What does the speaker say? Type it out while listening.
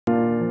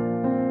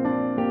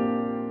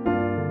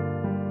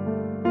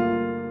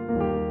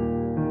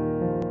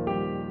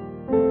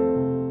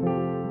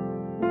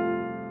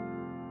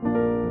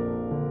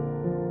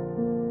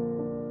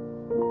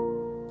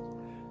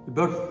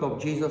birth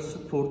of Jesus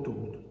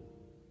foretold.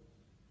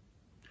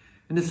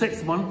 In the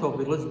 6th month of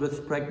Elizabeth's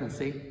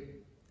pregnancy,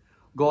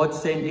 God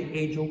sent the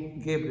angel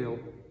Gabriel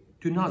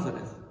to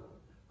Nazareth,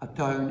 a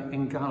town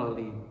in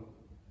Galilee,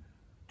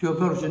 to a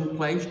virgin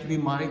pledged to be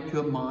married to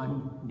a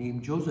man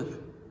named Joseph,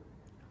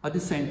 a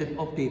descendant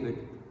of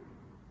David.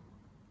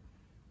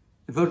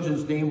 The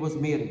virgin's name was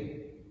Mary.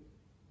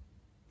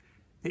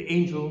 The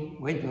angel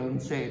went out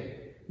and said,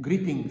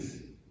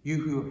 "Greetings, you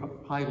who are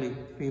highly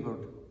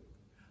favoured.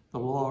 The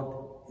Lord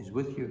is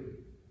with you."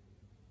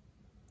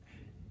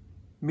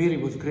 Mary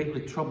was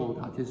greatly troubled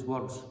at his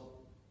words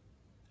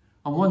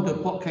and wondered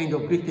what kind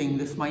of greeting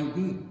this might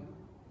be.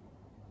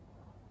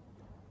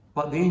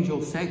 But the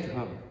angel said to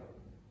her,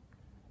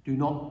 "Do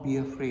not be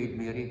afraid,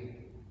 Mary.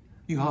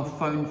 You have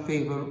found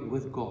favour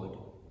with God.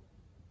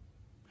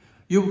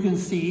 You will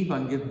conceive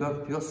and give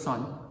birth to a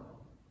son,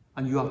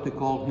 and you have to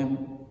call him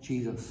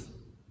Jesus.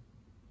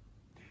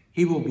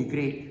 He will be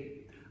great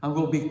and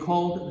will be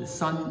called the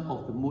Son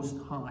of the Most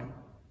High.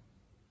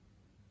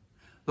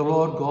 The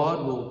Lord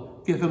God will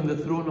give him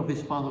the throne of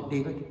his father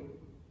David,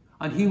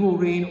 and he will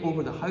reign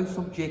over the house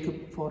of Jacob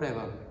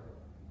forever.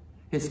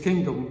 His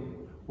kingdom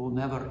will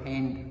never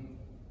end."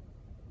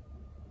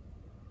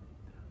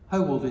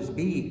 "How will this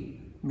be?"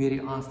 Mary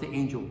asked the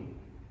angel,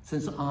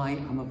 "since I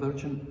am a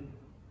virgin?"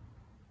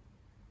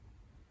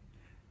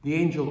 The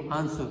angel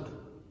answered,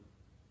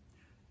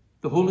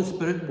 "The Holy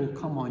Spirit will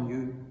come on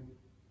you,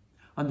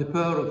 and the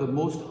power of the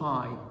Most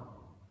High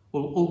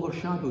will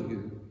overshadow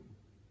you.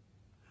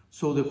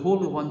 So the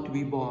Holy One to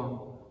be born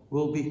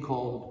will be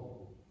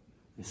called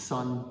the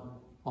Son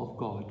of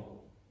God."